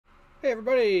Hey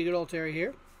everybody, good old Terry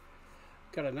here.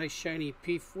 Got a nice shiny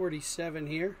P47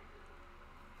 here.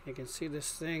 You can see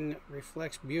this thing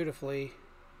reflects beautifully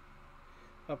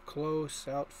up close,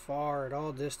 out far, at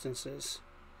all distances.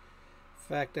 In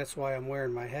fact, that's why I'm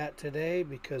wearing my hat today,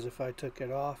 because if I took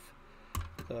it off,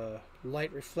 the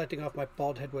light reflecting off my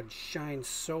bald head would shine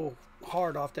so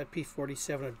hard off that P47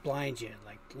 it would blind you,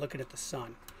 like looking at the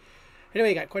sun.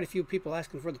 Anyway, got quite a few people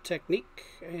asking for the technique,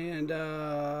 and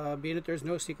being that there's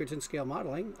no secrets in scale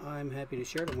modeling, I'm happy to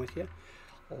share them with you.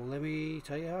 Let me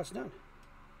tell you how it's done.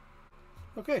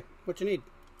 Okay, what you need?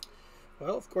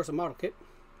 Well, of course, a model kit.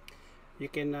 You're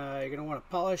going to want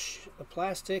to polish the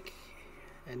plastic,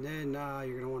 and then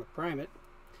you're going to want to prime it.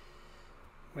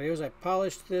 What I do is I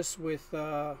polished this with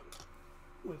Flitz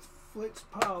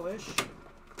polish,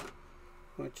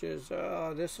 which is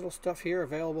this little stuff here,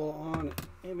 available on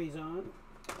Amazon.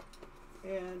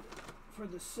 And for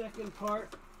the second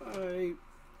part, I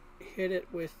hit it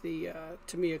with the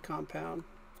Tamiya compound,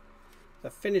 the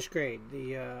finish grade,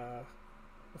 the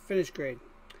finish grade.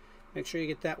 Make sure you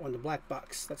get that one, the black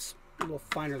box. That's a little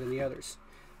finer than the others.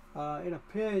 In a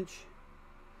pinch,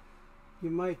 you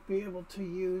might be able to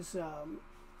use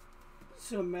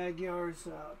some Magyar's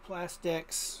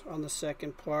Plastex on the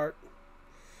second part.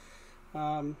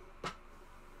 And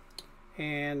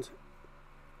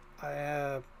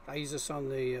I use this on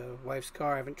the wife's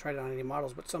car. I haven't tried it on any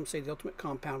models, but some say the Ultimate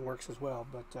Compound works as well.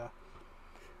 But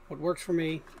what works for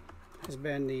me has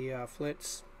been the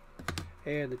Flitz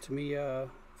and the Tamiya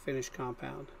Finish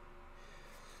Compound.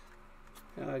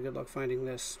 Good luck finding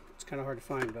this. It's kind of hard to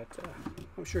find, but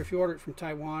I'm sure if you order it from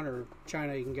Taiwan or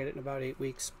China, you can get it in about 8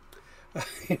 weeks.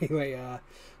 Anyway,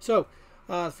 so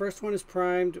the first one is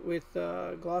primed with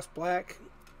gloss black.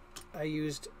 I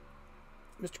used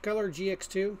Mr. Color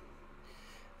GX2.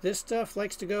 This stuff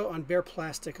likes to go on bare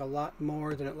plastic a lot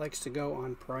more than it likes to go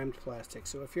on primed plastic.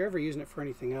 So if you're ever using it for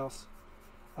anything else,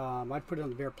 I'd put it on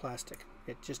the bare plastic.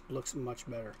 It just looks much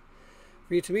better.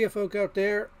 For you Tamiya folk out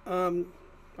there, I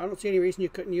don't see any reason you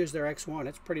couldn't use their X1.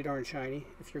 It's pretty darn shiny.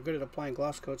 If you're good at applying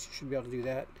gloss coats, you should be able to do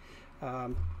that.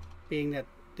 Being that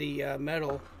the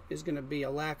metal is going to be a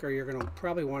lacquer, you're going to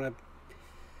probably want to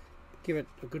give it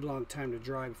a good long time to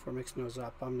dry before mixing those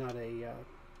up. I'm not a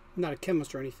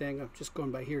chemist or anything. I'm just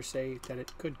going by hearsay that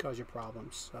it could cause you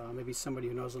problems. Maybe somebody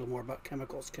who knows a little more about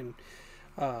chemicals can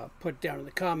put down in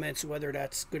the comments whether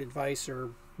that's good advice or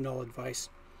null advice.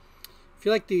 If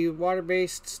you like the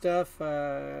water-based stuff,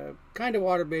 kind of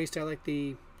water-based, I like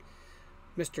the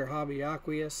Mr. Hobby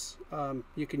Aqueous.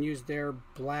 You can use their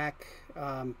black.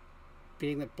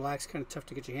 Being that black's kind of tough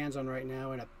to get your hands on right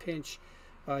now, in a pinch,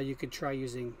 you could try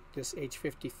using this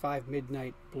H55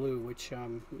 Midnight Blue, which,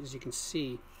 as you can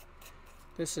see,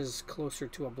 this is closer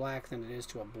to a black than it is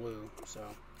to a blue. So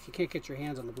if you can't get your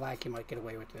hands on the black, you might get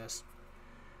away with this.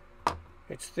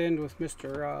 It's thinned with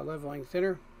Mr. Leveling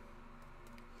Thinner.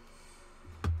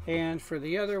 And for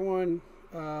the other one,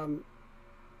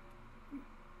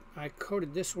 I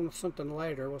coated this one with something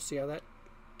lighter. We'll see how that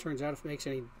turns out, if it makes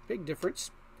any big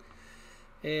difference.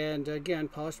 And again,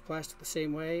 polished plastic the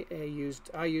same way. I used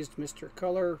Mr.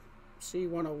 Color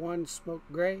C101 Smoke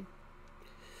Gray.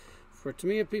 For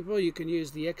Tamiya people, you can use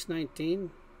the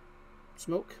X19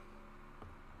 Smoke.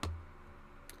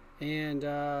 And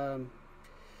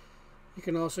you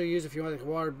can also use, if you want like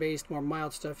water-based, more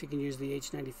mild stuff, you can use the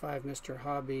H95 Mr.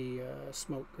 Hobby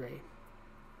Smoke Gray.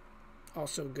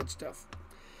 Also good stuff.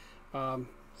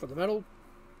 For the metal,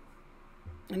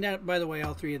 and that, by the way,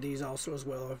 all three of these also as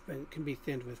well can be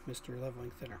thinned with Mr.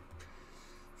 Leveling Thinner.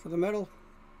 For the metal,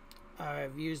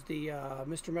 I've used the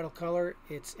Mr. Metal Color.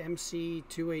 It's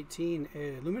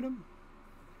MC218 aluminum.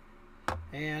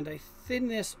 And I thin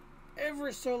this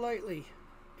ever so lightly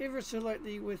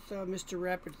with Mr.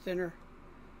 Rapid Thinner.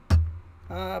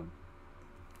 I'm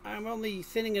only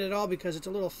thinning it at all because it's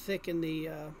a little thick in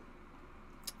the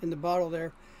bottle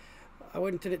there. I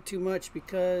wouldn't thin it too much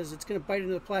because it's going to bite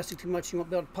into the plastic too much. You won't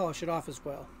be able to polish it off as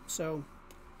well. So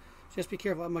just be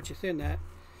careful how much you thin that.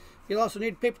 You'll also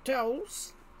need paper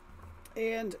towels.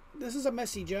 And this is a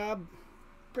messy job,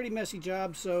 pretty messy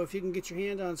job. So if you can get your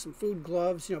hand on some food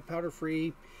gloves,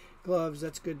 powder-free gloves,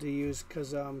 that's good to use,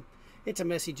 because it's a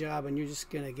messy job and you're just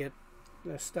going to get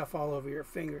the stuff all over your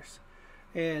fingers.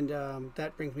 And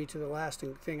that brings me to the last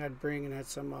thing I'd bring, and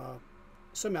that's some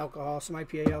alcohol, some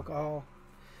IPA alcohol.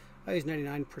 I use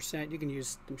 99%. You can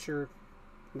use, I'm sure,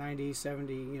 90,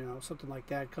 70, something like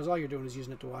that, because all you're doing is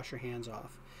using it to wash your hands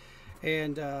off.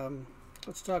 And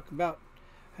let's talk about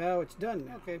how it's done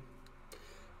now. Okay,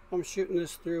 I'm shooting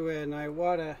this through an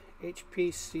Iwata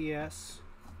HPCS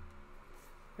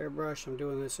airbrush. I'm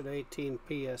doing this at 18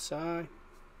 psi.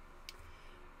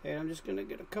 And I'm just going to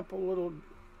get a couple little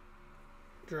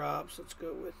drops. Let's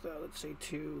go with, let's say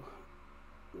 2.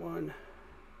 1.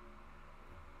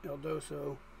 El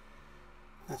Doso.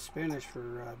 That's Spanish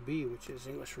for B, which is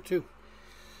English for 2.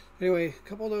 Anyway, a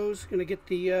couple of those. Going to get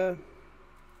the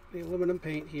aluminum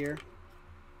paint here.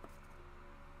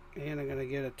 And I'm going to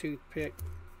get a toothpick.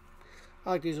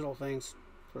 I like these little things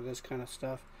for this kind of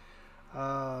stuff.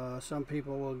 Some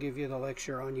people will give you the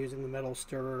lecture on using the metal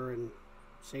stirrer and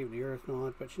save the earth and all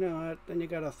that, but you know what? Then you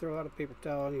got to throw out a paper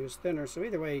towel and use thinner. So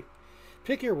either way,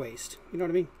 pick your waste. You know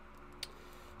what I mean?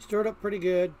 Stir it up pretty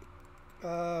good.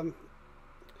 And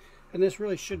this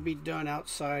really should be done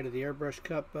outside of the airbrush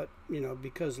cup, but you know,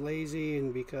 because lazy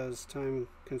and because time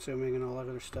consuming and all that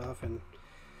other stuff, and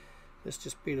this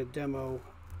just being a demo,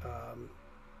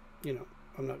 you know,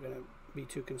 I'm not going to be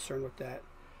too concerned with that.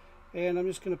 And I'm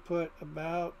just going to put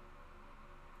about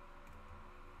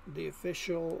the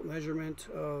official measurement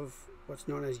of what's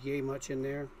known as yay much in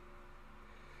there.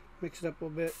 Mix it up a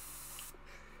little bit.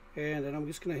 And then I'm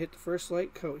just going to hit the first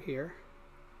light coat here.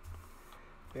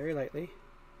 Very lightly.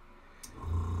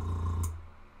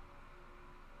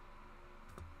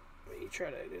 Let me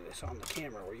try to do this on the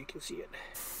camera where you can see it.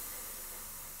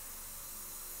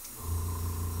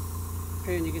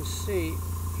 And you can see,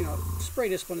 you know, spray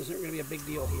discipline isn't going to be a big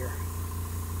deal here.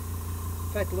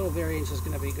 In fact, a little variance is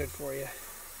going to be good for you.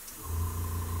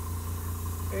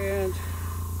 And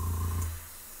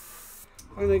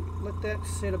I'm going to let that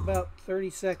sit about 30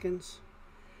 seconds.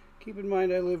 Keep in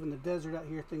mind I live in the desert out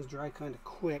here. Things dry kind of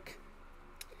quick.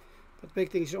 But the big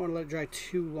thing is you don't want to let it dry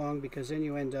too long, because then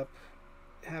you end up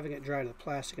having it dry to the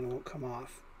plastic and it won't come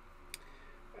off.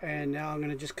 And now I'm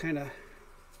going to just kind of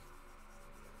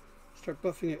start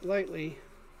buffing it lightly,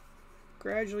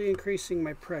 gradually increasing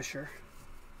my pressure.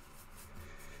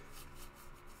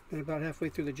 And about halfway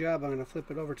through the job, I'm going to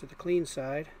flip it over to the clean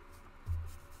side.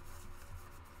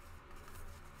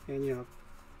 And you know,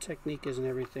 technique isn't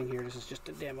everything here. This is just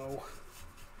a demo.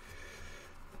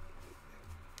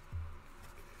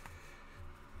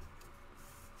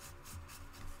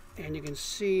 And you can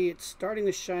see it's starting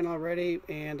to shine already,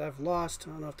 and I've lost,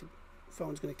 I don't know if the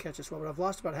phone's going to catch this well, but I've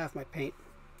lost about half my paint.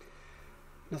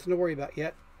 Nothing to worry about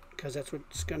yet, because that's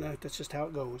just how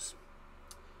it goes.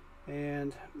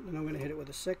 And then I'm going to hit it with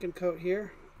a second coat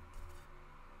here.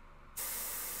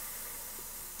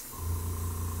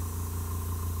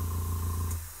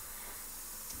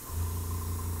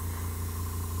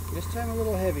 This time a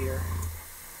little heavier.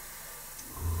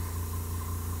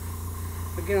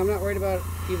 Again, I'm not worried about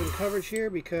even coverage here,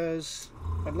 because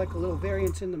I'd like a little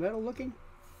variance in the metal looking.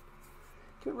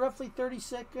 Give it roughly 30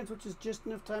 seconds, which is just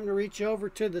enough time to reach over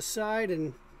to the side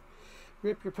and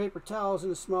rip your paper towels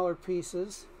into smaller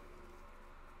pieces.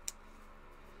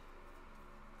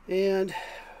 And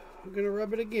I'm going to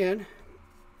rub it again.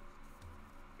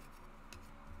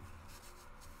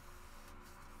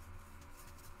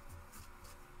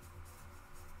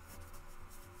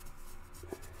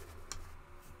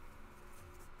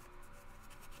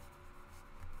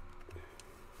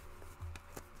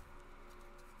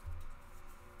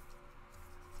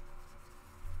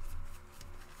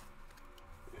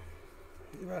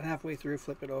 About halfway through,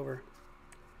 flip it over.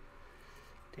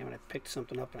 Damn it, I picked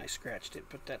something up and I scratched it,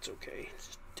 but that's okay. It's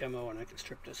just a demo and I can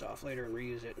strip this off later and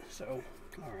reuse it. So,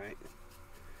 alright.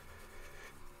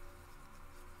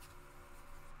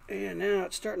 And now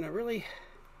it's starting to really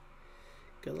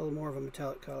get a little more of a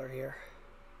metallic color here.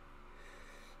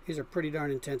 These are pretty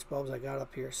darn intense bulbs I got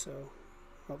up here, so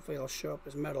hopefully it'll show up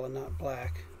as metal and not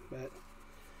black. But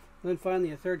then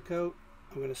finally a third coat.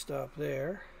 I'm going to stop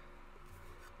there.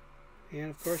 And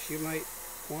of course you might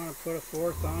want to put a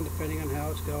fourth on, depending on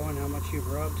how it's going, how much you've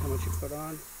rubbed, how much you put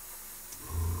on.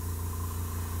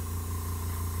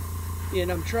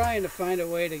 And I'm trying to find a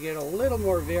way to get a little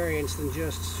more variance than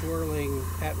just swirling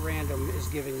at random is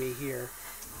giving me here.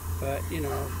 But, you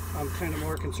know, I'm kind of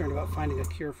more concerned about finding a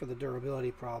cure for the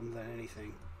durability problem than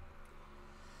anything.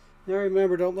 Now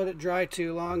remember, don't let it dry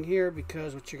too long here,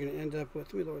 because what you're going to end up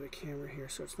with, let me lower the camera here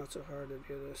so it's not so hard to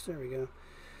do this. There we go.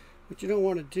 What you don't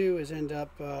want to do is end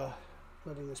up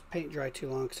letting this paint dry too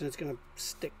long, because then it's going to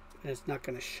stick and it's not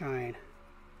going to shine,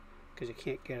 because you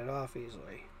can't get it off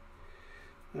easily.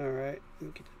 Alright, let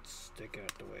me get that stick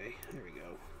out the way. There we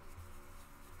go.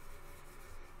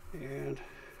 And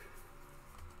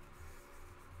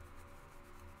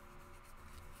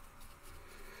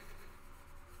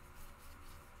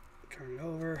turn it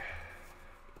over.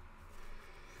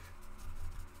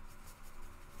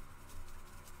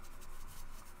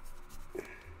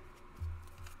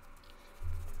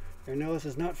 I know this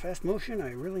is not fast motion.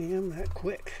 I really am that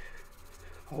quick.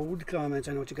 Hold the comments.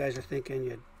 I know what you guys are thinking.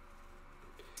 You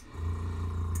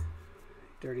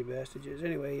dirty bastards.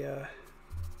 Anyway,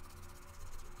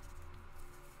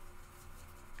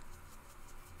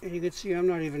 and you can see I'm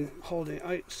not even holding.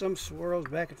 Some swirls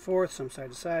back and forth, some side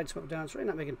to side, some up down. It's really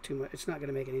not making too much. It's not going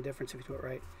to make any difference if you do it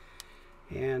right.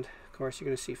 And of course, you're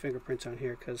going to see fingerprints on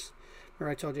here because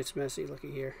remember I told you it's messy.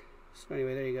 Looky here. So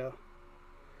anyway, there you go.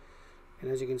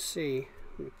 And as you can see,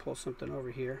 let me pull something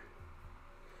over here.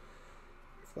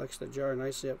 Reflects the jar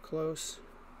nicely up close.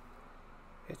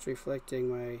 It's reflecting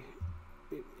my,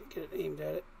 get it aimed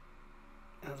at it,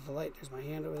 out of the light. There's my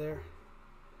hand over there,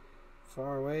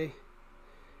 far away.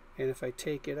 And if I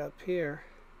take it up here,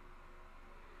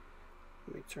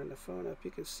 let me turn the phone up,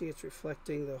 you can see it's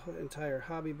reflecting the entire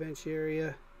hobby bench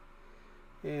area.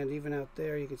 And even out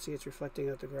there, you can see it's reflecting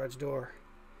out the garage door.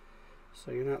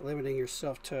 So you're not limiting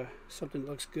yourself to something that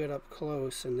looks good up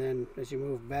close, and then as you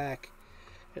move back,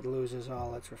 it loses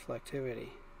all its reflectivity.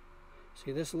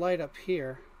 See this light up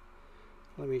here,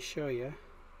 let me show you.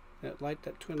 That light,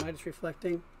 that twin light is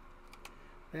reflecting,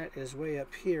 that is way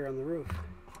up here on the roof,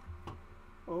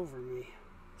 over me,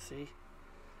 see?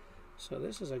 So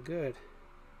this is a good,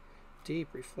 deep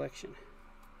reflection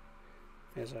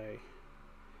as I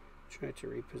try to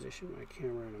reposition my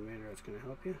camera in a manner that's going to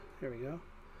help you. There we go.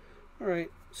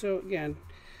 Alright, so again,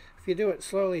 if you do it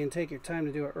slowly and take your time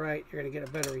to do it right, you're going to get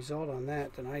a better result on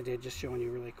that than I did just showing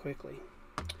you really quickly.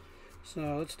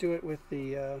 So let's do it with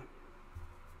the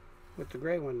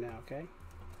gray one now, okay?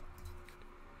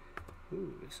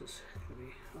 Ooh, this is going to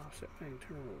be offset. I can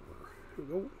turn it over. Here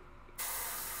we go.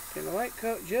 Get the light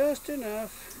coat just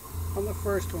enough on the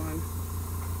first one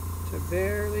to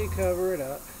barely cover it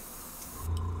up.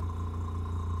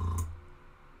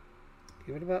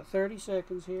 Give it about 30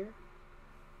 seconds here.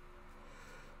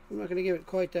 I'm not going to give it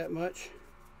quite that much.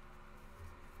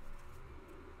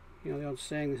 You know the old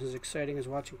saying, this is exciting as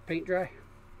watching paint dry?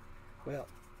 Well,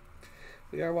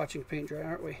 we are watching paint dry,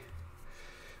 aren't we?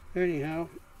 Anyhow,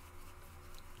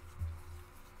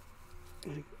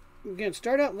 again,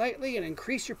 start out lightly and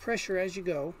increase your pressure as you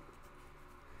go.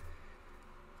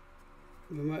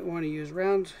 You might want to use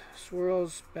round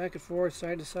swirls back and forth,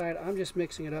 side to side. I'm just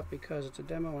mixing it up because it's a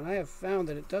demo, and I have found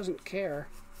that it doesn't care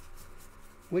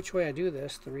which way I do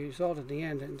this. The result at the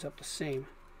end ends up the same.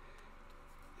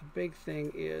 The big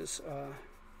thing is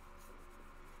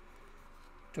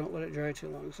don't let it dry too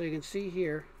long. So you can see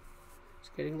here, it's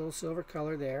getting a little silver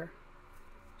color there.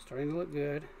 Starting to look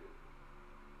good.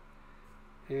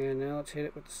 And now let's hit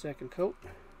it with the second coat.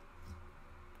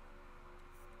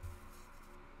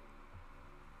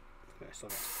 I still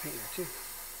got some paint there too.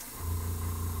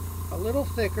 A little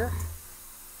thicker.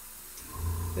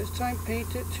 This time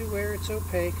paint it to where it's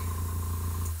opaque.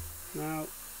 Now,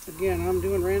 again, I'm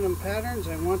doing random patterns.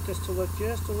 I want this to look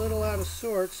just a little out of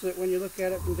sorts so that when you look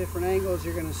at it from different angles,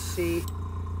 you're going to see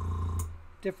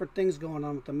different things going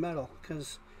on with the metal.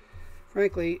 Because,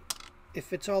 frankly,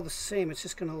 if it's all the same, it's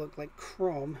just going to look like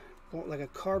chrome, like a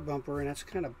car bumper, and that's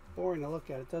kind of boring to look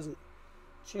at. It doesn't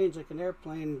change like an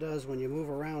airplane does when you move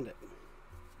around it.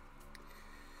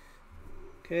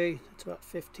 Okay, that's about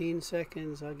 15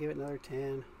 seconds. I'll give it another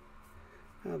 10.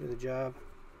 That'll do the job.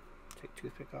 Take a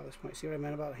toothpick off this point. See what I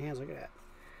meant about the hands? Look at that.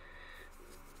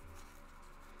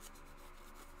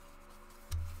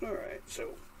 Alright, so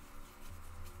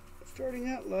starting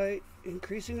out light,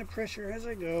 increasing the pressure as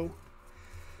I go.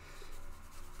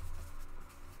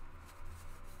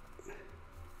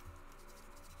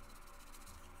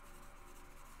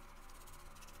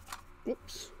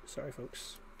 Oops, sorry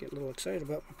folks. Getting a little excited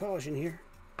about my polishing here.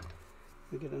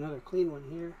 We get another clean one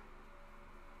here.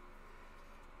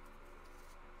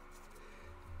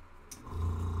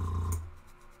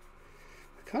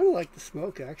 I kind of like the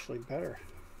smoke actually better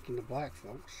than the black,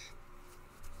 folks.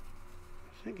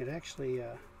 I think it actually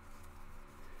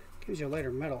gives you a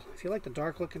lighter metal. If you like the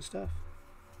dark looking stuff,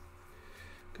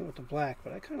 go with the black,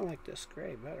 but I kind of like this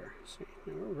gray better. See,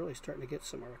 now we're really starting to get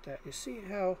somewhere with that. You see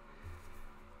how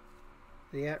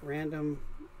the at random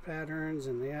patterns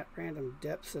and the at random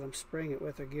depths that I'm spraying it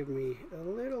with are giving me a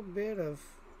little bit of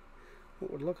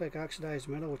what would look like oxidized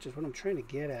metal, which is what I'm trying to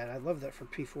get at. I love that for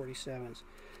P47s.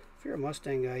 If you're a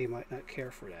Mustang guy, you might not care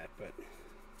for that, but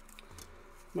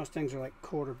Mustangs are like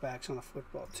quarterbacks on a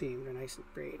football team. They're nice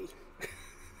and pretty.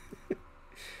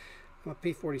 I'm a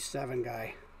P47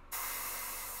 guy.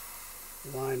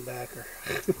 Linebacker.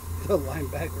 The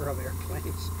linebacker of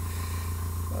airplanes.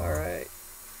 Alright.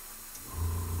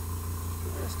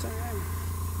 This time.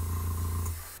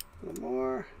 A little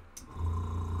more.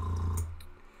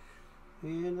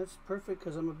 And that's perfect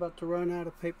because I'm about to run out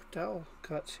of paper towel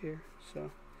cuts here.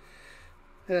 So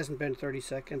it hasn't been 30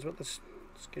 seconds, but let's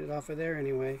get it off of there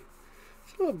anyway.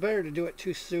 It's a little better to do it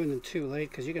too soon than too late,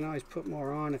 because you can always put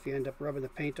more on if you end up rubbing the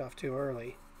paint off too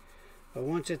early. But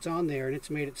once it's on there and it's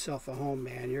made itself a home,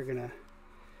 man, you're gonna,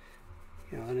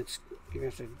 you know, then you're gonna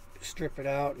have to strip it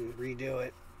out and redo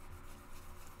it.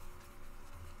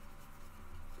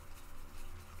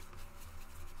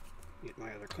 Get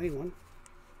my other clean one.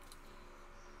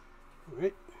 All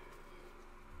right.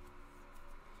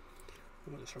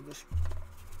 I'm gonna just rub this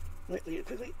lightly and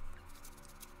quickly.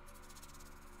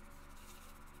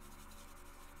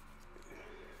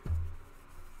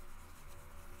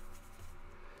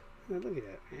 Now look at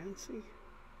that, man. See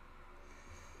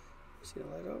the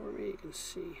light over me? You can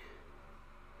see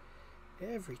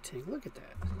everything. Look at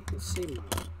that. You can see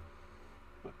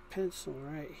my pencil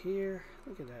right here.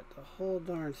 Look at that. The whole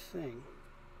darn thing.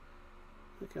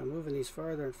 Look, I'm moving these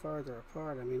farther and farther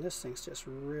apart. I mean, this thing's just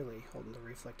really holding the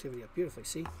reflectivity up beautifully.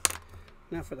 See?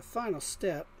 Now for the final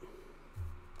step,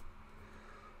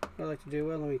 what I like to do,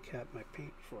 well, let me cap my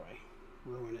paint before I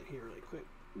ruin it here really quick.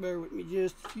 Bear with me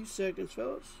just a few seconds,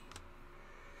 fellas,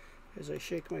 as I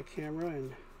shake my camera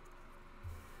and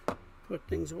put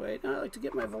things away. Now I like to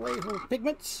get my Vallejo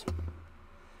pigments.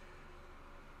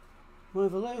 My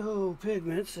Vallejo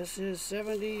pigments, this is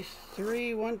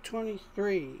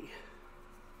 73-123.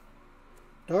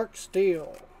 Dark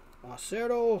Steel.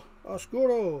 Acero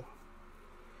Oscuro.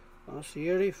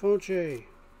 Acieri Fonche.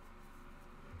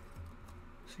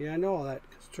 See, I know all that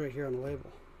because it's right here on the label.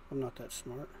 I'm not that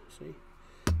smart, see?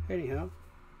 Anyhow,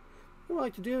 what I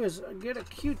like to do is get a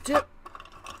Q-tip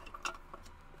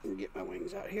and get my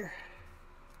wings out here.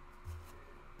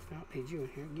 I don't need you in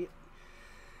here.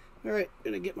 Alright,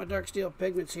 gonna get my Dark Steel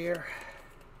pigments here.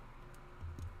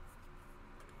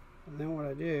 And then what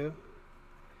I do,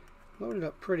 load it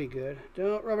up pretty good.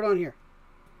 Don't rub it on here.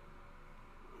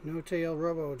 No tail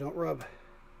rubbo, don't rub.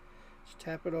 Just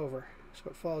tap it over so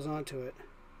it falls onto it.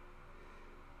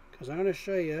 Because I'm going to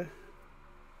show you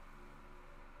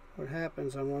what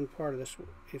happens on one part of this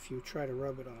if you try to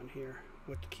rub it on here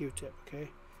with the Q-tip, okay?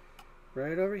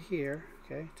 Right over here,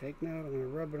 okay? Take note, I'm going to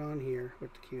rub it on here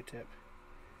with the Q-tip.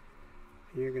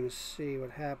 And you're going to see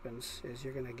what happens is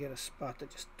you're going to get a spot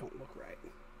that just don't look right.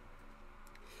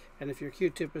 And if your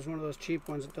Q-tip is one of those cheap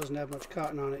ones that doesn't have much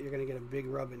cotton on it, you're going to get a big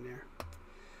rub in there.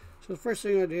 So the first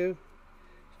thing I do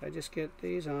is I just get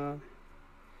these on,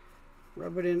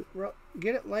 rub it in,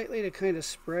 get it lightly to kind of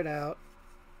spread out.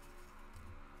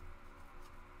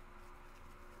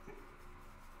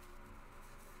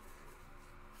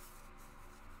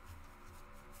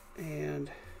 And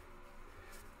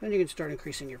then you can start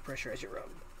increasing your pressure as you rub.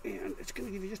 And it's going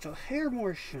to give you just a hair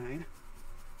more shine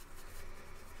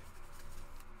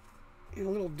and a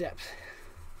little depth.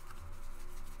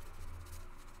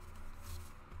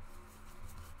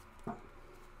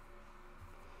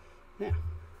 Now,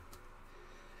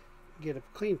 get a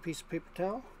clean piece of paper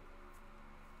towel,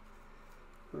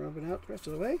 rub it out the rest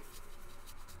of the way.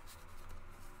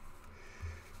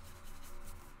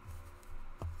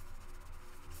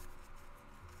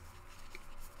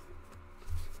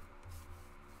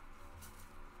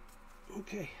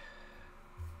 Okay,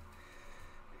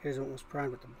 here's what was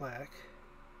primed with the black.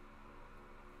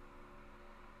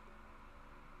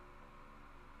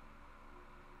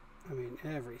 I mean,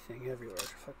 everything, everywhere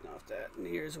is reflecting off that. And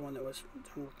here's the one that was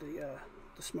done with the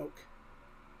smoke.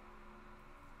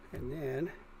 And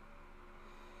then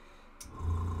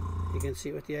you can see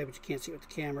it with the eye, but you can't see it with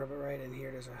the camera. But right in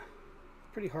here, there's a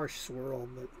pretty harsh swirl.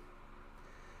 But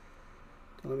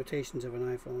the limitations of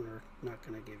an iPhone are not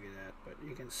going to give you that. But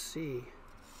you can see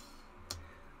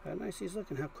how nice he's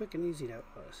looking, how quick and easy that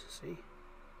was. See?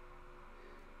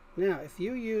 Now, if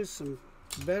you use some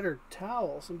better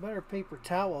towels, some better paper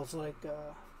towels like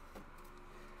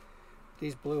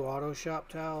these blue Auto Shop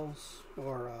towels,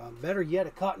 or better yet, a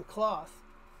cotton cloth,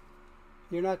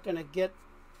 you're not going to get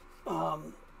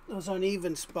those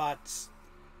uneven spots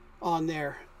on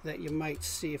there that you might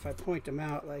see if I point them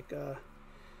out, like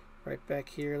right back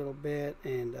here a little bit,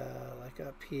 and like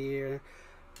up here.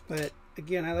 But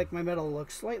again, I like my metal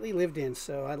look slightly lived in,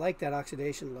 so I like that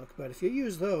oxidation look. But if you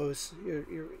use those,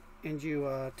 and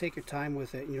you take your time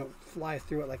with it, and you don't fly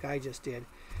through it like I just did,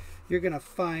 you're going to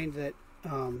find that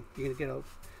you're going to get a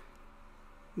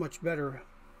much better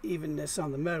evenness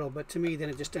on the metal. But to me, then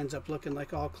it just ends up looking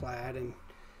like all clad, and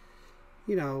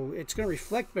you know, it's going to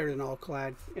reflect better than all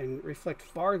clad and reflect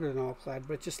farther than all clad,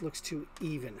 but it just looks too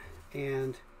even.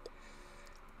 And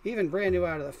even brand new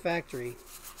out of the factory,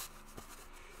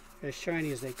 as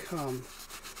shiny as they come,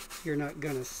 you're not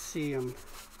going to see them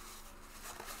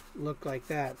look like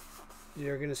that.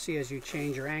 You're going to see, as you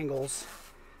change your angles,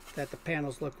 that the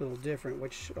panels look a little different,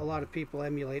 which a lot of people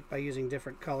emulate by using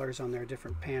different colors on their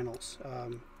different panels,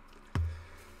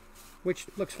 which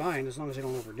looks fine as long as they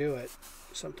don't overdo it.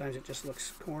 Sometimes it just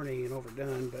looks corny and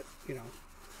overdone, but you know,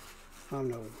 I'm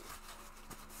no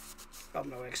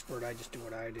expert. I just do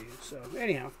what I do. So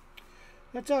anyhow,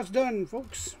 that's how it's done,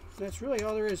 folks. That's really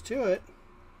all there is to it.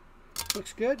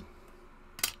 Looks good.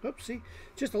 Oops, see,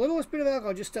 just a little bit of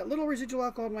alcohol, just that little residual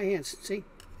alcohol in my hands. See,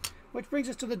 which brings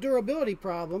us to the durability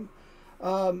problem.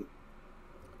 You're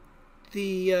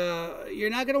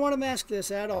not going to want to mask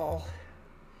this at all.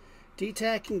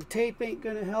 Detacking the tape ain't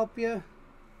going to help you.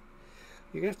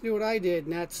 You're going to have to do what I did,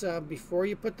 and that's before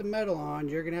you put the metal on,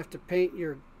 you're going to have to paint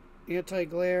your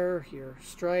anti-glare, your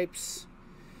stripes,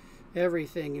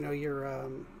 everything. You know,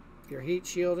 your heat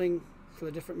shielding for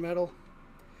the different metal.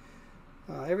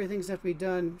 Everything's have to be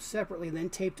done separately and then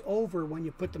taped over when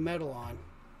you put the metal on.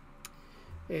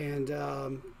 And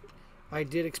I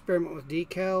did experiment with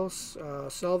decals.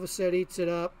 Salvaset eats it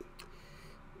up.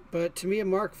 But to me, a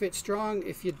Mark Fit Strong,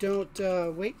 if you don't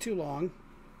wait too long,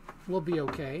 will be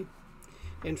okay.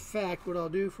 In fact, what I'll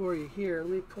do for you here,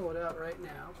 let me pull it out right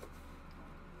now.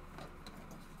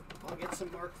 I'll get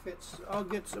some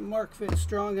Mark Fit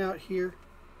Strong out here,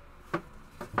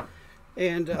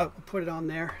 and put it on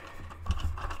there.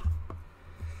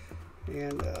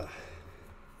 And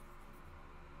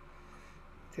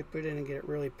dip it in and get it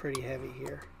really pretty heavy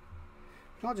here.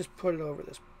 And I'll just put it over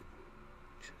this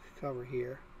cover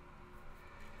here.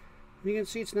 You can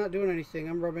see it's not doing anything.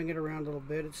 I'm rubbing it around a little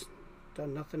bit. It's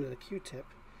done nothing to the Q-tip.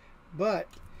 But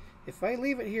if I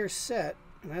leave it here set,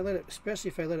 and I let it, especially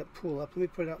if I let it pool up, let me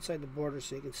put it outside the border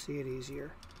so you can see it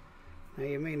easier. Now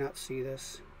you may not see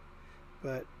this,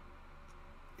 but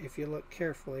if you look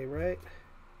carefully, right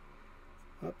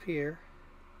up here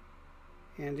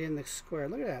and in the square,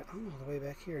 look at that, I'm all the way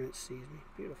back here and it sees me.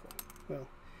 Beautiful. Well,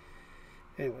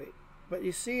 anyway, but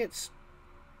you see it's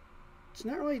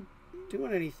not really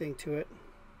doing anything to it.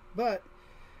 But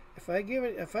if I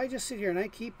just sit here and I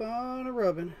keep on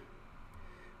rubbing,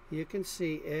 you can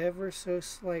see ever so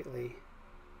slightly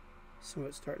some of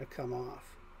it's starting to come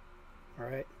off.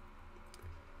 Alright,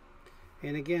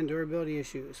 and again, durability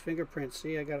issues, fingerprints.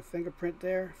 See, I got a fingerprint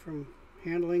there from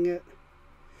handling it.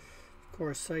 Of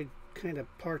course, I kind of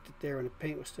parked it there when the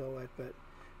paint was still wet, but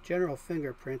general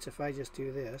fingerprints, if I just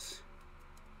do this,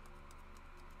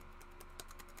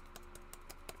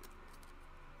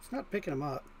 it's not picking them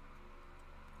up,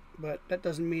 but that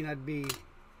doesn't mean I'd be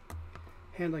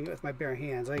handling it with my bare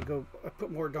hands. I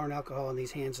put more darn alcohol in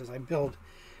these hands as I build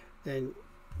than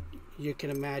you can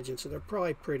imagine, so they're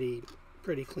probably pretty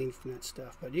clean from that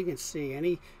stuff. But you can see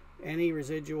any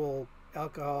residual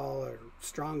alcohol or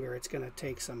stronger, it's going to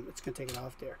take it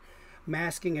off there.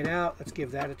 Masking it out, let's give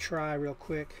that a try real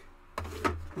quick.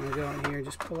 I'm going to go in here and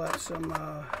just pull out some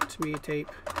Tamiya tape.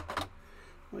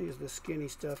 I'll use the skinny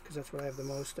stuff because that's what I have the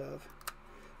most of.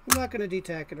 I'm not going to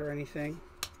detack it or anything.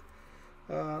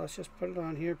 Let's just put it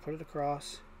on here, put it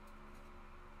across.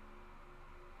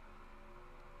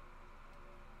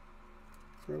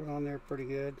 Throw it on there pretty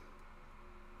good.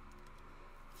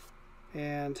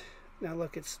 And now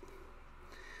look, it's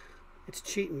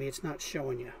cheating me, it's not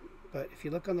showing you. But if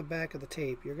you look on the back of the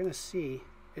tape, you're going to see,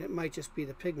 and it might just be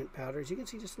the pigment powders, you can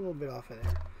see just a little bit off of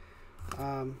there.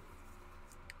 And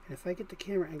if I get the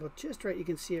camera angle just right, you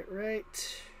can see it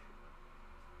right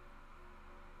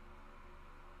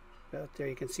about there.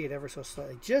 You can see it ever so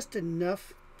slightly, just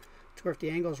enough to where if the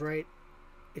angle's right,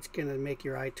 it's going to make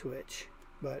your eye twitch,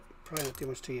 but probably not too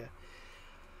much to you.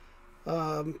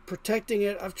 Protecting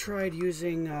it, I've tried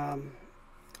using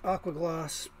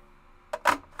Aquagloss,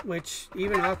 which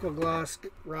even Aquagloss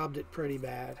robbed it pretty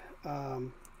bad.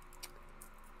 Tamiya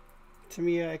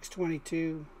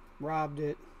X22 robbed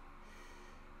it.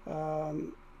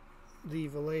 The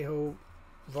Vallejo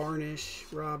varnish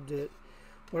robbed it.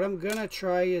 What I'm gonna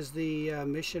try is the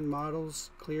Mission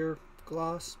Models clear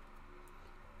gloss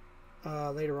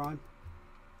later on.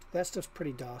 That stuff's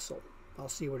pretty docile. I'll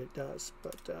see what it does,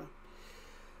 but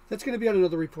that's going to be on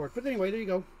another report. But anyway, there you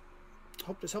go.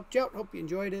 Hope this helped you out. Hope you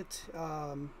enjoyed it.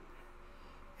 And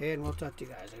we'll talk to you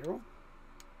guys later on.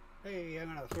 Hey,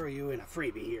 I'm going to throw you in a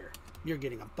freebie here. You're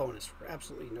getting a bonus for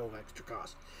absolutely no extra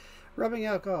cost. Rubbing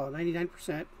alcohol,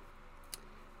 99%.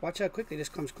 Watch how quickly this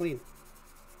comes clean.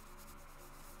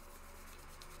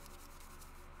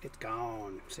 It's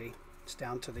gone. See? It's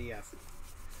down to the F.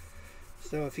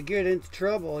 So if you get into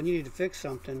trouble and you need to fix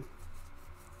something,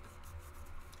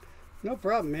 no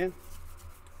problem, man.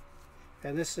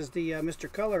 And this is the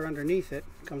Mr. Color underneath it.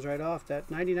 It comes right off. That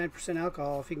 99%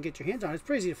 alcohol, if you can get your hands on it. It's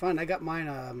pretty easy to find. I got mine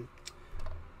on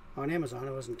Amazon.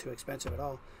 It wasn't too expensive at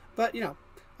all. But, you know,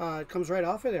 It comes right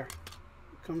off of there.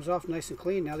 It comes off nice and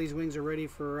clean. Now these wings are ready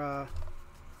for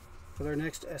their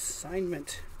next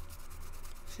assignment.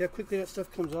 See how quickly that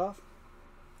stuff comes off?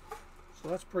 So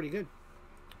that's pretty good.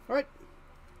 Alright,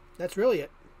 that's really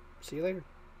it. See you later.